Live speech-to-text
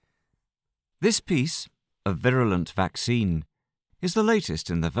This piece, A Virulent Vaccine, is the latest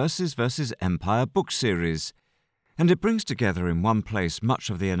in the Verses vs. Empire book series, and it brings together in one place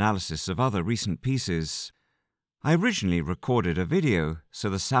much of the analysis of other recent pieces. I originally recorded a video, so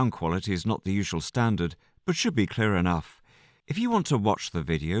the sound quality is not the usual standard, but should be clear enough. If you want to watch the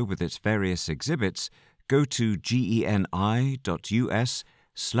video with its various exhibits, go to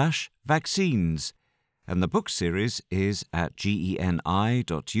geni.us/vaccines, and the book series is at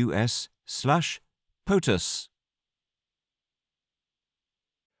geni.us/POTUS.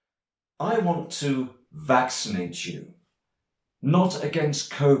 I want to vaccinate you, not against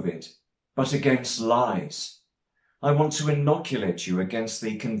COVID, but against lies. I want to inoculate you against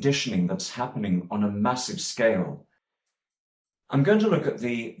the conditioning that's happening on a massive scale. I'm going to look at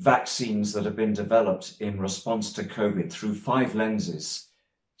the vaccines that have been developed in response to COVID through 5 lenses: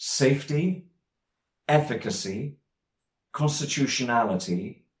 safety, efficacy,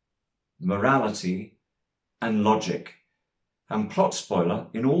 constitutionality, morality, and logic. And plot spoiler,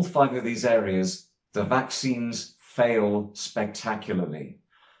 in all 5 of these areas, the vaccines fail spectacularly.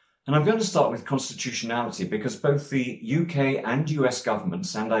 And I'm going to start with constitutionality because both the UK and US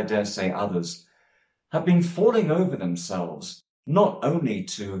governments, and I dare say others, have been falling over themselves not only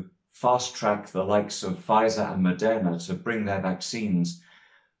to fast-track the likes of Pfizer and Moderna to bring their vaccines,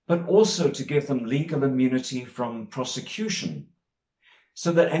 but also to give them legal immunity from prosecution,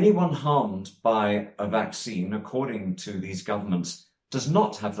 so that anyone harmed by a vaccine, according to these governments, does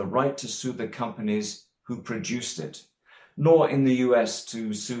not have the right to sue the companies who produced it, nor in the US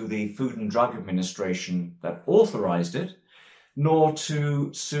to sue the Food and Drug Administration that authorized it, nor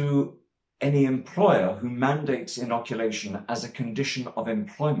to sue any employer who mandates inoculation as a condition of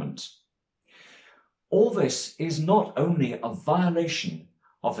employment. All this is not only a violation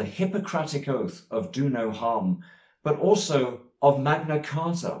of the Hippocratic Oath of do no harm, but also of Magna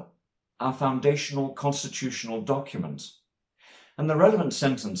Carta, our foundational constitutional document. And the relevant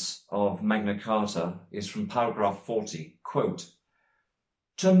sentence of Magna Carta is from paragraph 40, quote,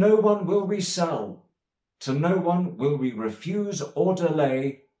 "To no one will we sell, to no one will we refuse or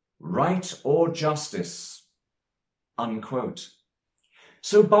delay right or justice," unquote.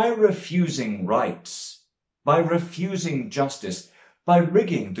 So by refusing rights, by refusing justice, by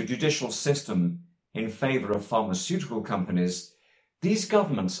rigging the judicial system in favor of pharmaceutical companies, these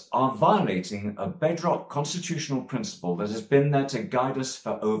governments are violating a bedrock constitutional principle that has been there to guide us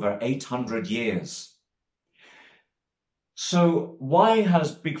for over 800 years. So why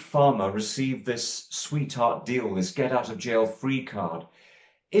has Big Pharma received this sweetheart deal, this get-out-of-jail-free card?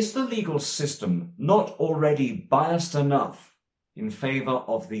 Is the legal system not already biased enough in favor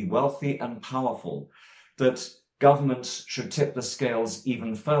of the wealthy and powerful that governments should tip the scales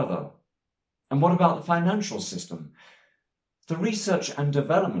even further? And what about the financial system? The research and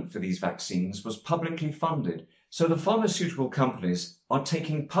development for these vaccines was publicly funded, so the pharmaceutical companies are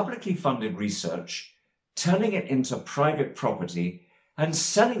taking publicly funded research, turning it into private property, and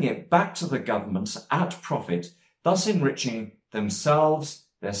selling it back to the governments at profit, thus enriching themselves,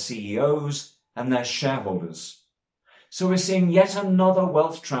 their CEOs, and their shareholders. So we're seeing yet another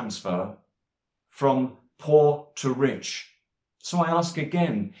wealth transfer from poor to rich. So I ask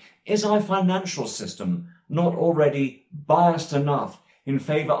again, is our financial system not already biased enough in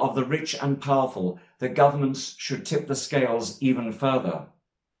favor of the rich and powerful that governments should tip the scales even further?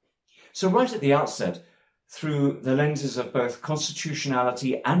 So right at the outset, through the lenses of both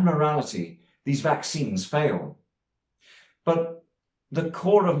constitutionality and morality, these vaccines fail. But the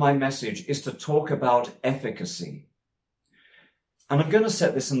core of my message is to talk about efficacy. And I'm going to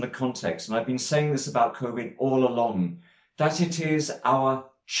set this in the context, and I've been saying this about COVID all along, that it is our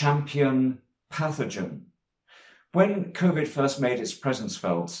champion pathogen. When COVID first made its presence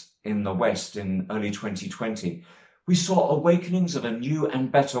felt in the West in early 2020, we saw awakenings of a new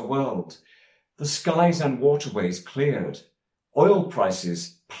and better world. The skies and waterways cleared. Oil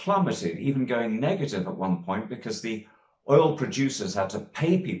prices plummeted, even going negative at one point because the oil producers had to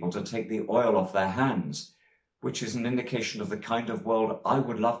pay people to take the oil off their hands, which is an indication of the kind of world I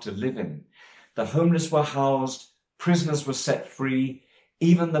would love to live in. The homeless were housed, prisoners were set free,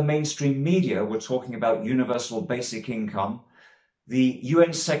 even the mainstream media were talking about universal basic income. The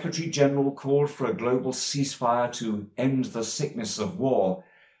UN Secretary General called for a global ceasefire to end the sickness of war.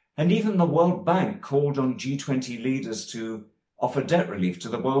 And even the World Bank called on G20 leaders to offer debt relief to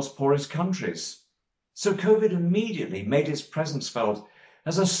the world's poorest countries. So COVID immediately made its presence felt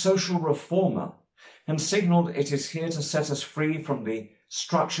as a social reformer and signaled it is here to set us free from the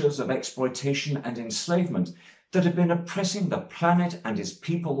structures of exploitation and enslavement that have been oppressing the planet and its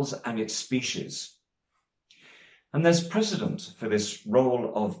peoples and its species. And there's precedent for this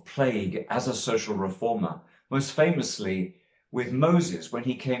role of plague as a social reformer, most famously with Moses when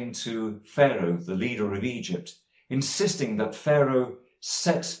he came to Pharaoh, the leader of Egypt, insisting that Pharaoh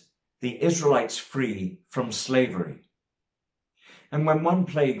set the Israelites free from slavery. And when one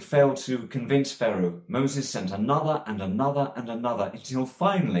plague failed to convince Pharaoh, Moses sent another and another and another until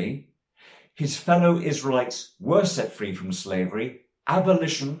finally his fellow Israelites were set free from slavery,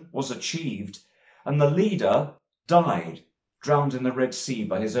 abolition was achieved, and the leader died, drowned in the Red Sea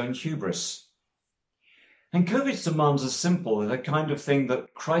by his own hubris. And COVID's demands are simple. They're the kind of thing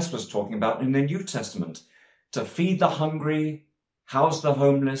that Christ was talking about in the New Testament: to feed the hungry, house the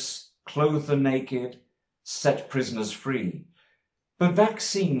homeless, clothe the naked, set prisoners free. But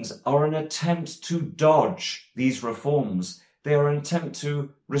vaccines are an attempt to dodge these reforms. They are an attempt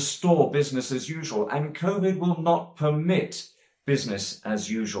to restore business as usual, and COVID will not permit business as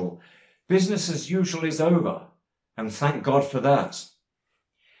usual. Business as usual is over, and thank God for that.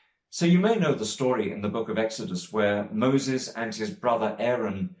 So you may know the story in the book of Exodus where Moses and his brother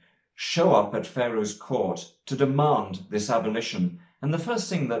Aaron show up at Pharaoh's court to demand this abolition. And the first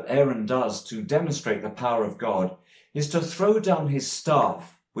thing that Aaron does to demonstrate the power of God is to throw down his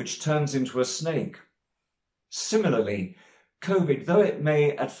staff, which turns into a snake. Similarly, COVID, though it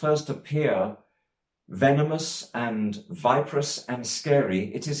may at first appear venomous and viperous and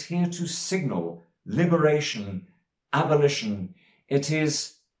scary, it is here to signal liberation, abolition. It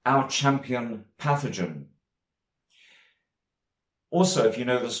is our champion pathogen. Also, if you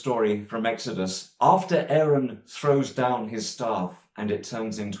know the story from Exodus, after Aaron throws down his staff and it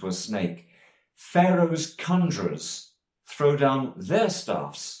turns into a snake, Pharaoh's conjurers throw down their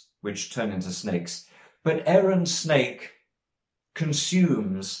staffs, which turn into snakes, but Aaron's snake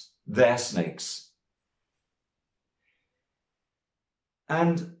consumes their snakes.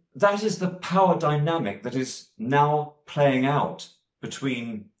 And that is the power dynamic that is now playing out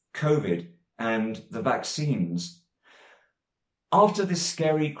between COVID and the vaccines. After this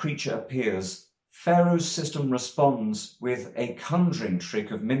scary creature appears, Pharaoh's system responds with a conjuring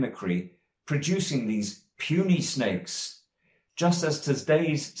trick of mimicry, producing these puny snakes, just as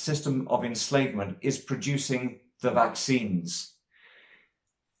today's system of enslavement is producing the vaccines.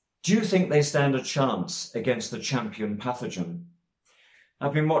 Do you think they stand a chance against the champion pathogen?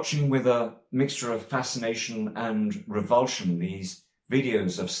 I've been watching with a mixture of fascination and revulsion these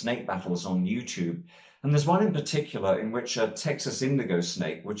videos of snake battles on YouTube. And there's one in particular in which a Texas indigo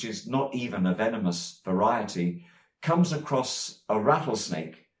snake, which is not even a venomous variety, comes across a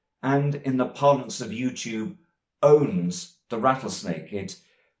rattlesnake and, in the parlance of YouTube, owns the rattlesnake. It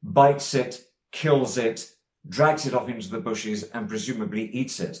bites it, kills it, drags it off into the bushes and presumably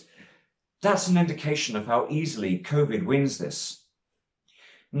eats it. That's an indication of how easily COVID wins this.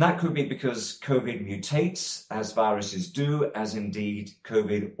 And that could be because COVID mutates, as viruses do, as indeed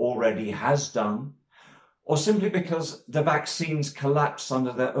COVID already has done, or simply because the vaccines collapse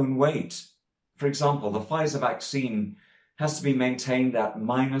under their own weight. For example, the Pfizer vaccine has to be maintained at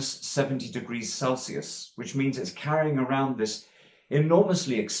minus 70 degrees Celsius, which means it's carrying around this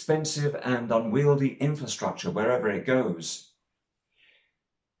enormously expensive and unwieldy infrastructure wherever it goes.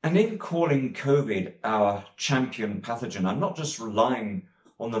 And in calling COVID our champion pathogen, I'm not just relying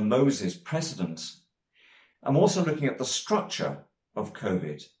on the Moses precedent. I'm also looking at the structure of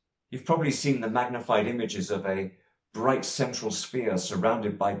COVID. You've probably seen the magnified images of a bright central sphere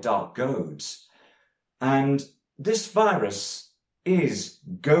surrounded by dark goads. And this virus is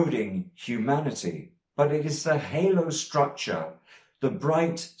goading humanity, but it is the halo structure, the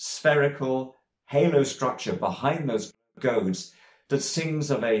bright spherical halo structure behind those goads that sings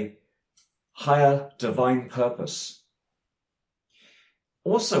of a higher divine purpose.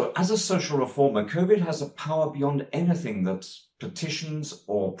 Also, as a social reformer, COVID has a power beyond anything that petitions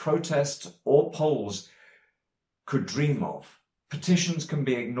or protests or polls could dream of. Petitions can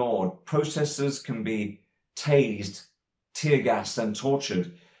be ignored, protesters can be tased, tear-gassed and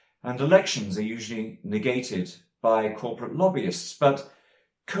tortured, and elections are usually negated by corporate lobbyists. But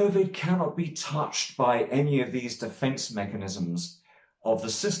COVID cannot be touched by any of these defense mechanisms of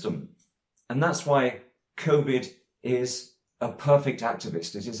the system. And that's why COVID is a perfect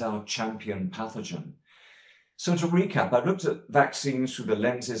activist. It is our champion pathogen. So to recap, I've looked at vaccines through the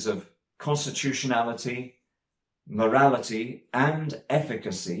lenses of constitutionality, morality, and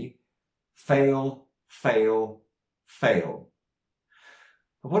efficacy. Fail, fail, fail.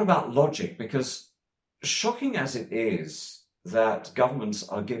 But what about logic? Because shocking as it is that governments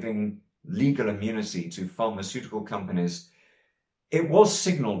are giving legal immunity to pharmaceutical companies, it was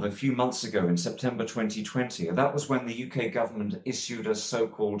signalled a few months ago in September 2020. And that was when the UK government issued a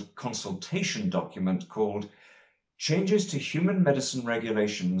so-called consultation document called changes to human medicine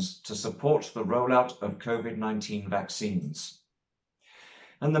regulations to support the rollout of COVID-19 vaccines.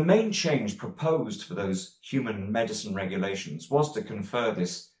 And the main change proposed for those human medicine regulations was to confer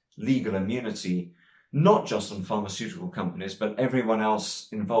this legal immunity, not just on pharmaceutical companies, but everyone else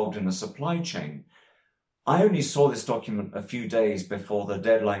involved in the supply chain. I only saw this document a few days before the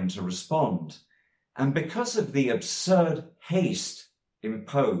deadline to respond. And because of the absurd haste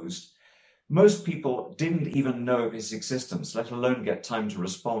imposed, most people didn't even know of its existence, let alone get time to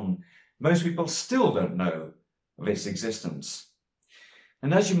respond. Most people still don't know of its existence.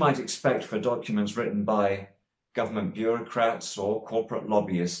 And as you might expect for documents written by government bureaucrats or corporate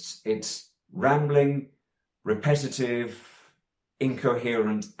lobbyists, it's rambling, repetitive,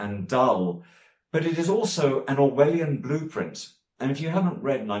 incoherent, and dull. But it is also an Orwellian blueprint. And if you haven't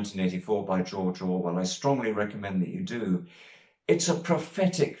read 1984 by George Orwell, I strongly recommend that you do. It's a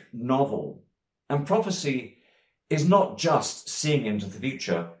prophetic novel. And prophecy is not just seeing into the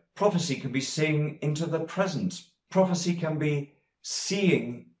future. Prophecy can be seeing into the present. Prophecy can be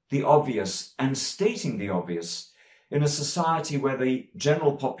seeing the obvious and stating the obvious in a society where the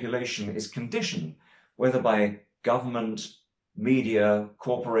general population is conditioned, whether by government, media,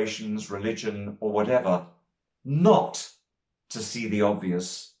 corporations, religion, or whatever, not to see the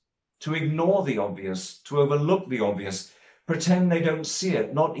obvious, to ignore the obvious, to overlook the obvious, pretend they don't see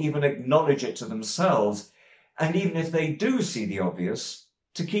it, not even acknowledge it to themselves, and even if they do see the obvious,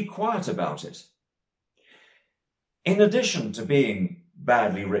 to keep quiet about it. In addition to being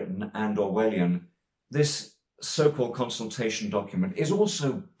badly written and Orwellian, this so-called consultation document is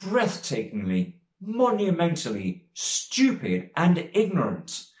also breathtakingly, monumentally stupid and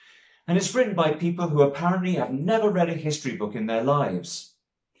ignorant. And it's written by people who apparently have never read a history book in their lives.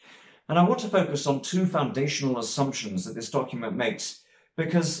 And I want to focus on two foundational assumptions that this document makes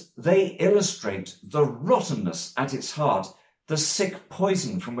because they illustrate the rottenness at its heart, the sick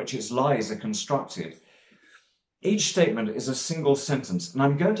poison from which its lies are constructed. Each statement is a single sentence, and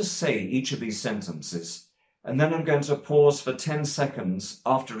I'm going to say each of these sentences, and then I'm going to pause for 10 seconds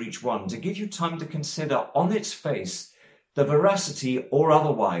after each one to give you time to consider on its face the veracity or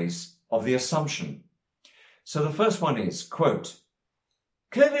otherwise of the assumption. So the first one is, quote,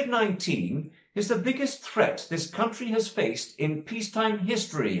 COVID-19 is the biggest threat this country has faced in peacetime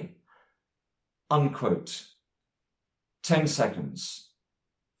history, unquote. 10 seconds.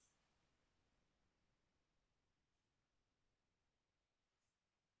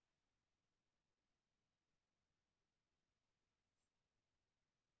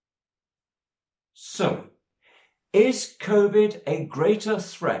 So, is COVID a greater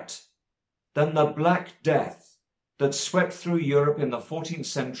threat than the Black Death that swept through Europe in the 14th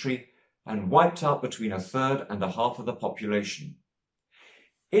century and wiped out between a third and a half of the population?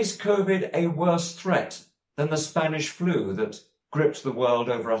 Is COVID a worse threat than the Spanish flu that gripped the world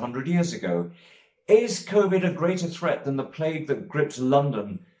over 100 years ago? Is COVID a greater threat than the plague that gripped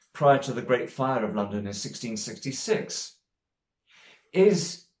London prior to the Great Fire of London in 1666?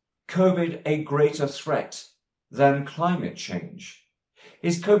 Is COVID a greater threat than climate change?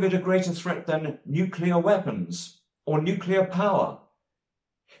 Is COVID a greater threat than nuclear weapons or nuclear power?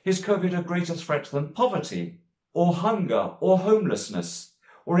 Is COVID a greater threat than poverty or hunger or homelessness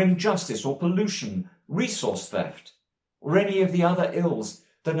or injustice or pollution, resource theft, or any of the other ills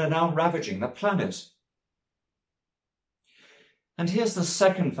that are now ravaging the planet? And here's the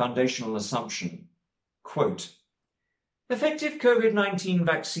second foundational assumption, quote, effective COVID-19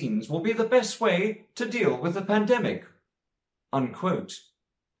 vaccines will be the best way to deal with the pandemic, unquote.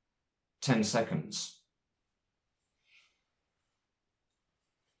 10 seconds.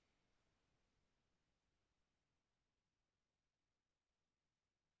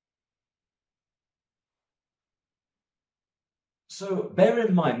 So bear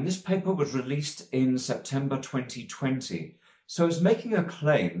in mind, this paper was released in September 2020. So it's making a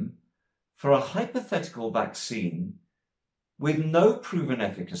claim for a hypothetical vaccine with no proven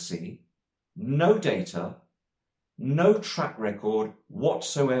efficacy, no data, no track record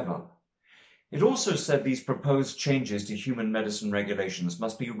whatsoever. It also said these proposed changes to human medicine regulations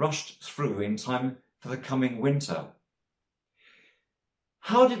must be rushed through in time for the coming winter.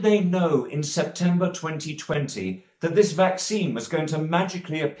 How did they know in September 2020 that this vaccine was going to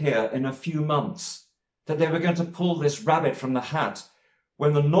magically appear in a few months, that they were going to pull this rabbit from the hat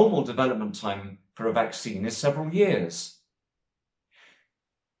when the normal development time for a vaccine is several years?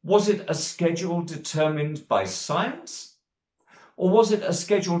 Was it a schedule determined by science, or was it a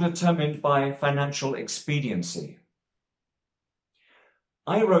schedule determined by financial expediency?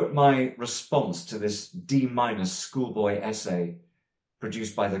 I wrote my response to this D- schoolboy essay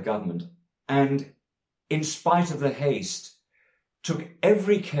produced by the government, and in spite of the haste, took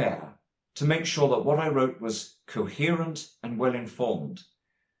every care to make sure that what I wrote was coherent and well informed.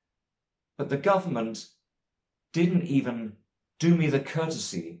 But the government didn't even do me the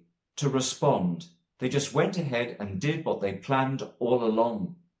courtesy to respond. They just went ahead and did what they planned all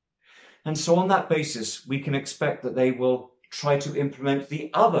along. And so on that basis, we can expect that they will try to implement the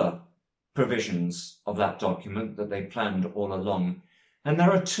other provisions of that document that they planned all along. And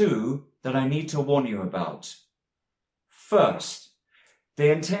there are two that I need to warn you about. First, they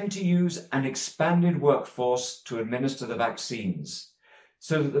intend to use an expanded workforce to administer the vaccines,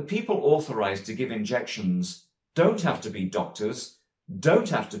 so that the people authorized to give injections don't have to be doctors, don't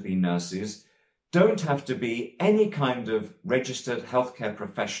have to be nurses, don't have to be any kind of registered healthcare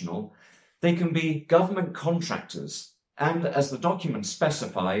professional. They can be government contractors and, as the document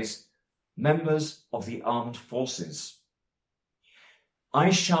specifies, members of the armed forces. I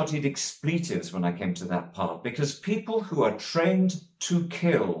shouted expletives when I came to that part, because people who are trained to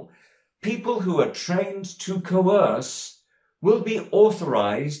kill, people who are trained to coerce, will be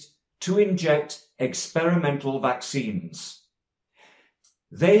authorized to inject experimental vaccines.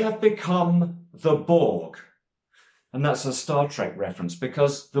 They have become the Borg. And that's a Star Trek reference,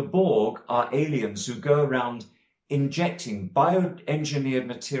 because the Borg are aliens who go around injecting bioengineered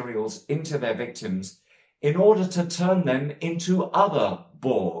materials into their victims in order to turn them into other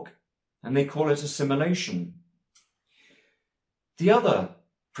Borg. And they call it assimilation. The other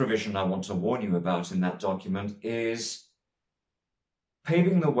provision I want to warn you about in that document is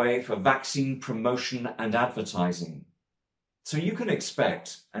paving the way for vaccine promotion and advertising. So you can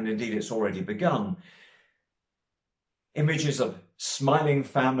expect, and indeed it's already begun, images of smiling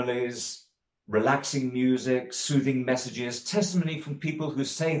families, relaxing music, soothing messages, testimony from people who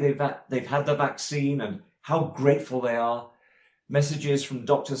say they've had the vaccine and how grateful they are, messages from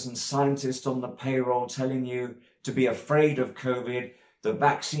doctors and scientists on the payroll telling you to be afraid of COVID, that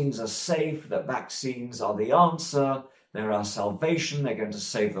vaccines are safe, that vaccines are the answer, they're our salvation, they're going to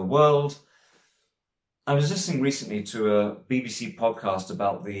save the world. I was listening recently to a BBC podcast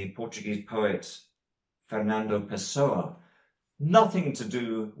about the Portuguese poet Fernando Pessoa. Nothing to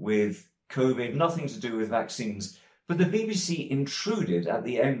do with COVID, nothing to do with vaccines, but the BBC intruded at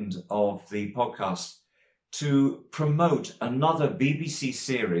the end of the podcast to promote another BBC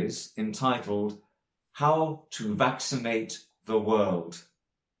series entitled How to Vaccinate the World.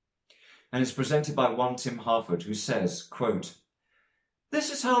 And it's presented by one Tim Harford, who says, quote,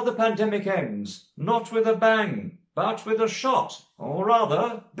 "This is how the pandemic ends, not with a bang, but with a shot, or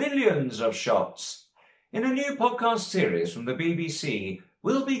rather, billions of shots. In a new podcast series from the BBC,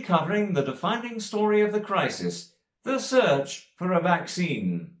 we'll be covering the defining story of the crisis, the search for a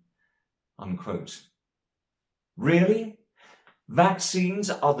vaccine." Unquote. Really? Vaccines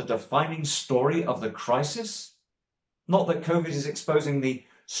are the defining story of the crisis? Not that COVID is exposing the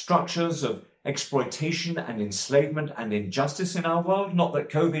structures of exploitation and enslavement and injustice in our world? Not that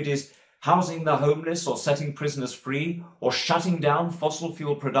COVID is housing the homeless or setting prisoners free or shutting down fossil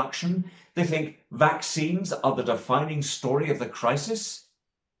fuel production? They think vaccines are the defining story of the crisis?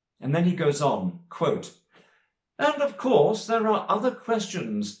 And then he goes on, quote, "And of course there are other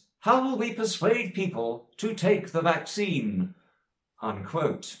questions. How will we persuade people to take the vaccine?"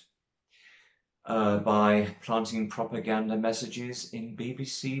 Unquote. By planting propaganda messages in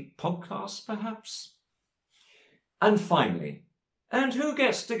BBC podcasts, perhaps? And finally, and who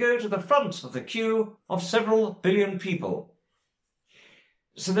gets to go to the front of the queue of several billion people?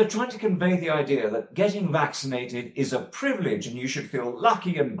 So they're trying to convey the idea that getting vaccinated is a privilege and you should feel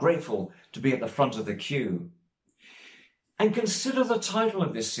lucky and grateful to be at the front of the queue. And consider the title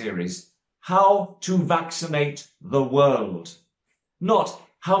of this series, How to Vaccinate the World. Not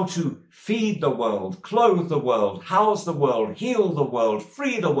how to feed the world, clothe the world, house the world, heal the world,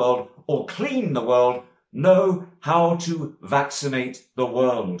 free the world, or clean the world. No, how to vaccinate the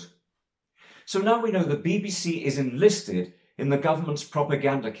world. So now we know the BBC is enlisted in the government's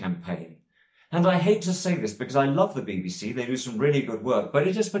propaganda campaign. And I hate to say this because I love the BBC, they do some really good work, but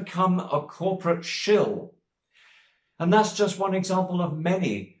it has become a corporate shill. And that's just one example of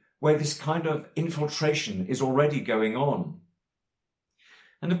many where this kind of infiltration is already going on.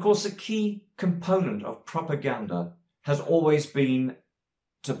 And of course, a key component of propaganda has always been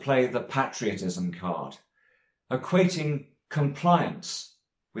to play the patriotism card, equating compliance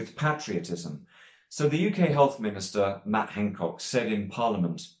with patriotism. So the UK Health Minister, Matt Hancock, said in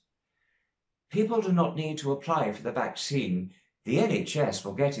Parliament, "People do not need to apply for the vaccine. The NHS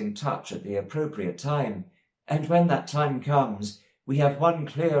will get in touch at the appropriate time. And when that time comes, we have one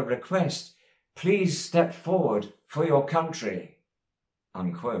clear request. Please step forward for your country."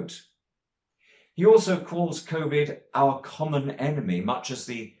 Unquote. He also calls COVID our common enemy, much as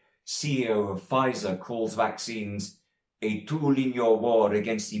the CEO of Pfizer calls vaccines a tool in your war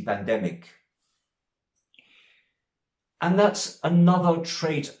against the pandemic. And that's another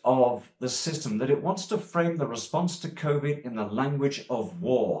trait of the system, that it wants to frame the response to COVID in the language of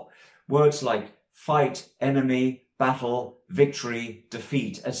war. Words like fight, enemy, battle, victory,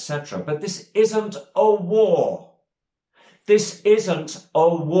 defeat, etc. But this isn't a war. This isn't a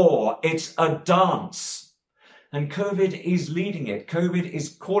war, it's a dance. And COVID is leading it. COVID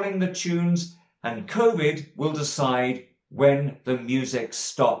is calling the tunes, and COVID will decide when the music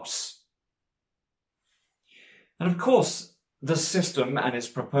stops. And of course, the system and its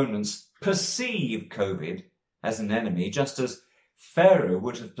proponents perceive COVID as an enemy, just as Pharaoh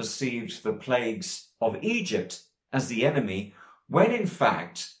would have perceived the plagues of Egypt as the enemy, when in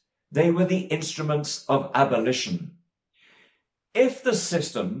fact they were the instruments of abolition. If the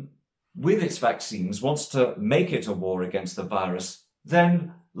system, with its vaccines, wants to make it a war against the virus,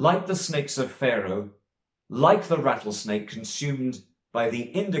 then, like the snakes of Pharaoh, like the rattlesnake consumed by the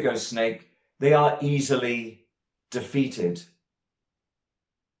indigo snake, they are easily defeated.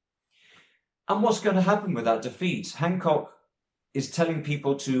 And what's going to happen with that defeat? Hancock is telling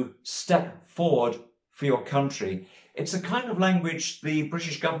people to step forward for your country. It's a kind of language the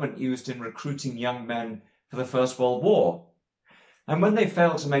British government used in recruiting young men for the First World War. And when they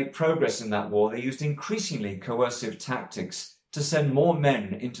failed to make progress in that war, they used increasingly coercive tactics to send more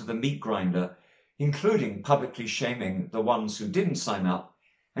men into the meat grinder, including publicly shaming the ones who didn't sign up,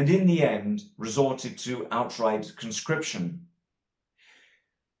 and in the end resorted to outright conscription.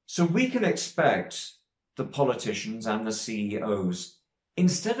 So we can expect the politicians and the CEOs,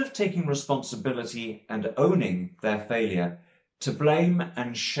 instead of taking responsibility and owning their failure, to blame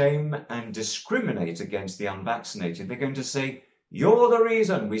and shame and discriminate against the unvaccinated. They're going to say, "You're the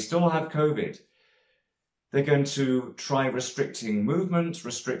reason we still have COVID." They're going to try restricting movement,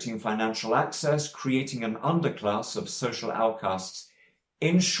 restricting financial access, creating an underclass of social outcasts.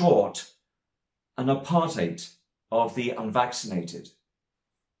 In short, an apartheid of the unvaccinated.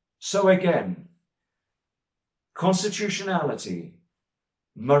 So again, constitutionality,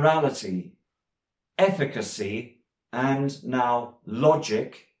 morality, efficacy, and now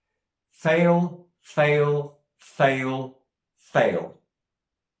logic fail, fail, fail, fail.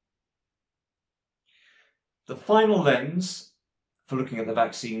 The final lens for looking at the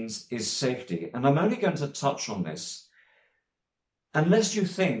vaccines is safety, and I'm only going to touch on this. Unless you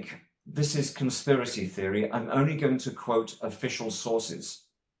think this is conspiracy theory, I'm only going to quote official sources.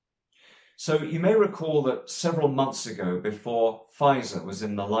 So you may recall that several months ago, before Pfizer was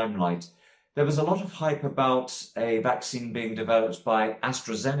in the limelight, there was a lot of hype about a vaccine being developed by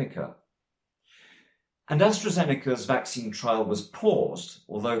AstraZeneca. And AstraZeneca's vaccine trial was paused,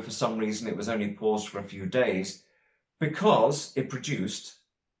 although for some reason it was only paused for a few days, because it produced,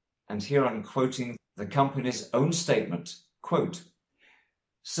 and here I'm quoting the company's own statement, quote,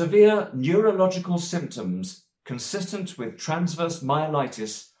 "severe neurological symptoms consistent with transverse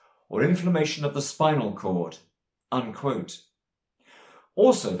myelitis or inflammation of the spinal cord," unquote.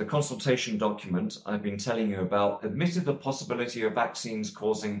 Also, the consultation document I've been telling you about admitted the possibility of vaccines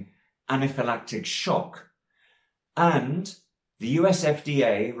causing anaphylactic shock, and the US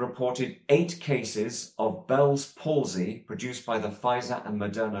FDA reported 8 cases of Bell's palsy produced by the Pfizer and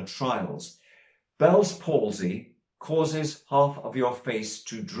Moderna trials. Bell's palsy causes half of your face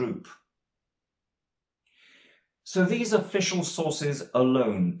to droop. So these official sources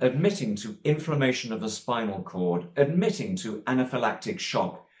alone, admitting to inflammation of the spinal cord, admitting to anaphylactic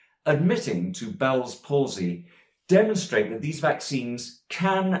shock, admitting to Bell's palsy, demonstrate that these vaccines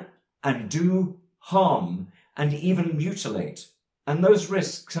can and do harm and even mutilate. And those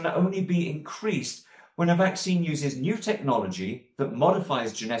risks can only be increased when a vaccine uses new technology that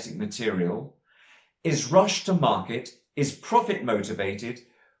modifies genetic material, is rushed to market, is profit motivated,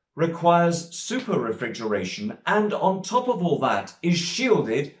 requires super refrigeration, and on top of all that is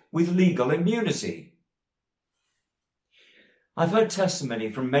shielded with legal immunity. I've heard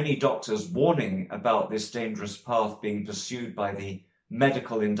testimony from many doctors warning about this dangerous path being pursued by the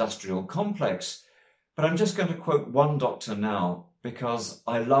medical industrial complex, but I'm just going to quote one doctor now because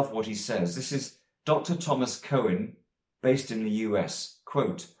I love what he says. This is Dr. Thomas Cohen, based in the US.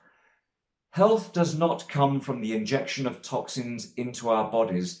 Quote, "Health does not come from the injection of toxins into our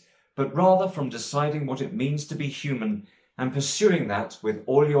bodies, but rather from deciding what it means to be human and pursuing that with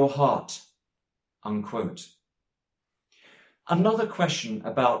all your heart." Unquote. Another question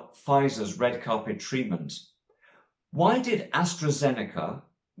about Pfizer's red carpet treatment. Why did AstraZeneca,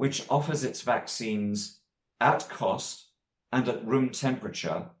 which offers its vaccines at cost and at room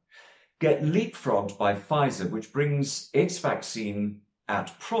temperature, get leapfrogged by Pfizer, which brings its vaccine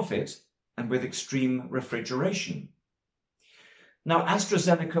at profit and with extreme refrigeration. Now,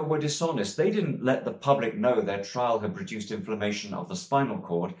 AstraZeneca were dishonest. They didn't let the public know their trial had produced inflammation of the spinal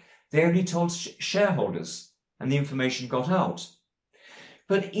cord. They only told shareholders, and the information got out.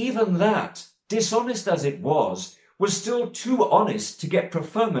 But even that, dishonest as it was still too honest to get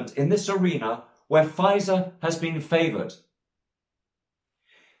preferment in this arena where Pfizer has been favoured.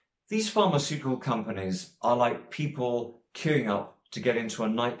 These pharmaceutical companies are like people queuing up to get into a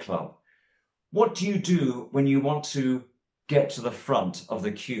nightclub. What do you do when you want to get to the front of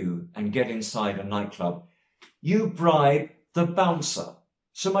the queue and get inside a nightclub? You bribe the bouncer.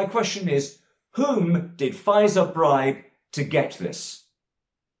 So my question is, whom did Pfizer bribe to get this?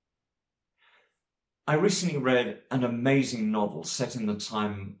 I recently read an amazing novel set in the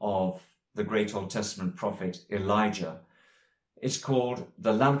time of the great Old Testament prophet Elijah. It's called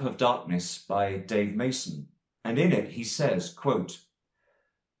The Lamp of Darkness by Dave Mason. And in it he says, quote,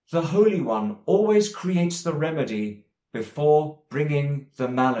 "The Holy One always creates the remedy before bringing the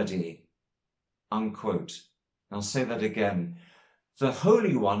malady," unquote. I'll say that again. The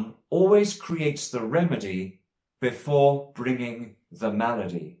Holy One always creates the remedy before bringing the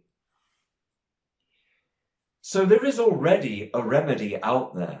malady. So there is already a remedy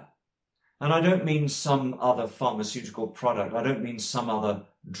out there. And I don't mean some other pharmaceutical product. I don't mean some other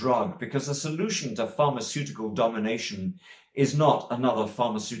drug, because the solution to pharmaceutical domination is not another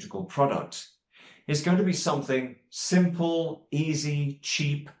pharmaceutical product. It's going to be something simple, easy,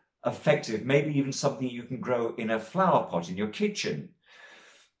 cheap, effective, maybe even something you can grow in a flower pot in your kitchen.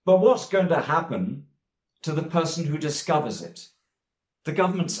 But what's going to happen to the person who discovers it? The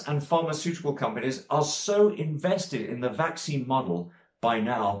governments and pharmaceutical companies are so invested in the vaccine model by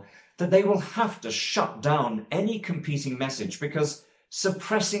now that they will have to shut down any competing message, because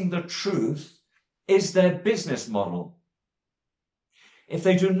suppressing the truth is their business model. If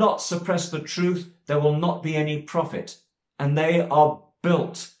they do not suppress the truth, there will not be any profit, and they are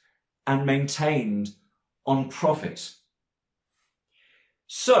built and maintained on profit.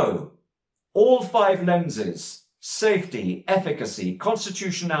 So, all five lenses, safety, efficacy,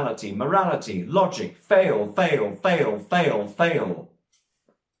 constitutionality, morality, logic, fail, fail, fail, fail, fail.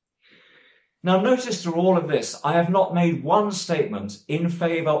 Now notice through all of this, I have not made one statement in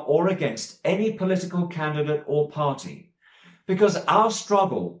favour or against any political candidate or party, because our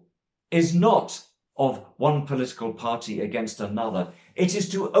struggle is not of one political party against another. It is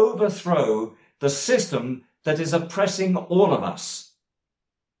to overthrow the system that is oppressing all of us.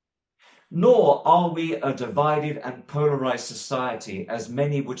 Nor are we a divided and polarised society, as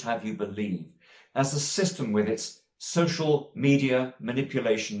many would have you believe, as the system with its social media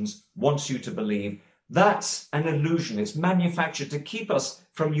manipulations wants you to believe. That's an illusion. It's manufactured to keep us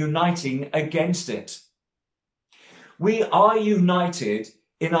from uniting against it. We are united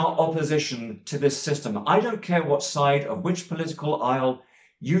in our opposition to this system. I don't care what side of which political aisle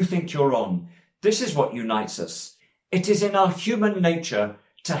you think you're on. This is what unites us. It is in our human nature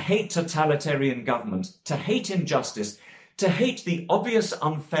to hate totalitarian government, to hate injustice, to hate the obvious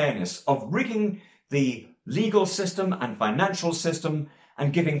unfairness of rigging the legal system and financial system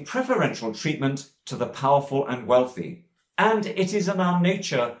and giving preferential treatment to the powerful and wealthy. And it is in our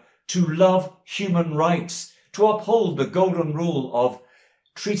nature to love human rights, to uphold the golden rule of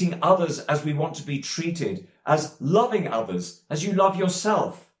treating others as we want to be treated, as loving others as you love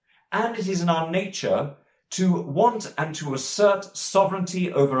yourself. And it is in our nature to want and to assert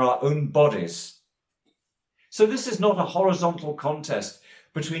sovereignty over our own bodies. So this is not a horizontal contest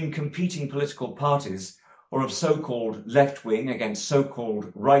between competing political parties or of so-called left-wing against so-called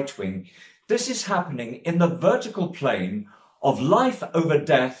right-wing. This is happening in the vertical plane of life over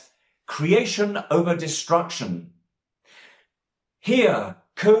death, creation over destruction. Here,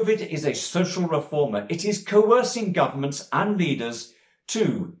 COVID is a social reformer. It is coercing governments and leaders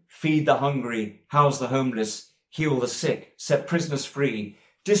to feed the hungry, house the homeless, heal the sick, set prisoners free,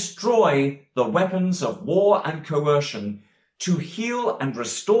 destroy the weapons of war and coercion, to heal and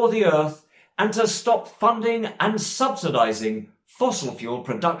restore the earth, and to stop funding and subsidizing fossil fuel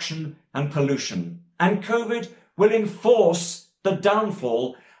production and pollution. And COVID will enforce the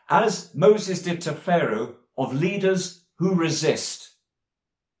downfall, as Moses did to Pharaoh, of leaders who resist.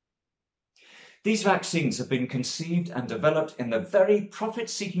 These vaccines have been conceived and developed in the very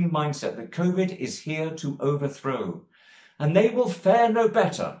profit-seeking mindset that COVID is here to overthrow. And they will fare no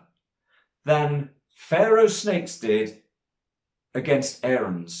better than Pharaoh's snakes did against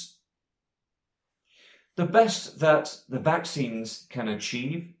Aaron's. The best that the vaccines can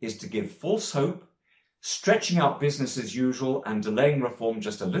achieve is to give false hope, stretching out business as usual and delaying reform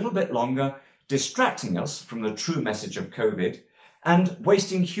just a little bit longer, distracting us from the true message of COVID, and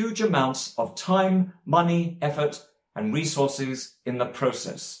wasting huge amounts of time, money, effort, and resources in the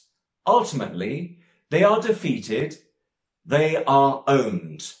process. Ultimately, they are defeated, they are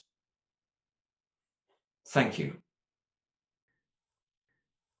owned. Thank you.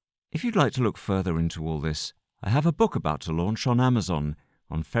 If you'd like to look further into all this, I have a book about to launch on Amazon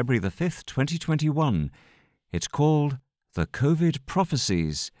on February the 5th, 2021. It's called The COVID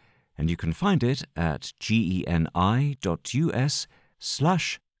Prophecies, and you can find it at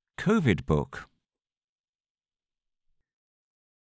geni.us/COVIDbook.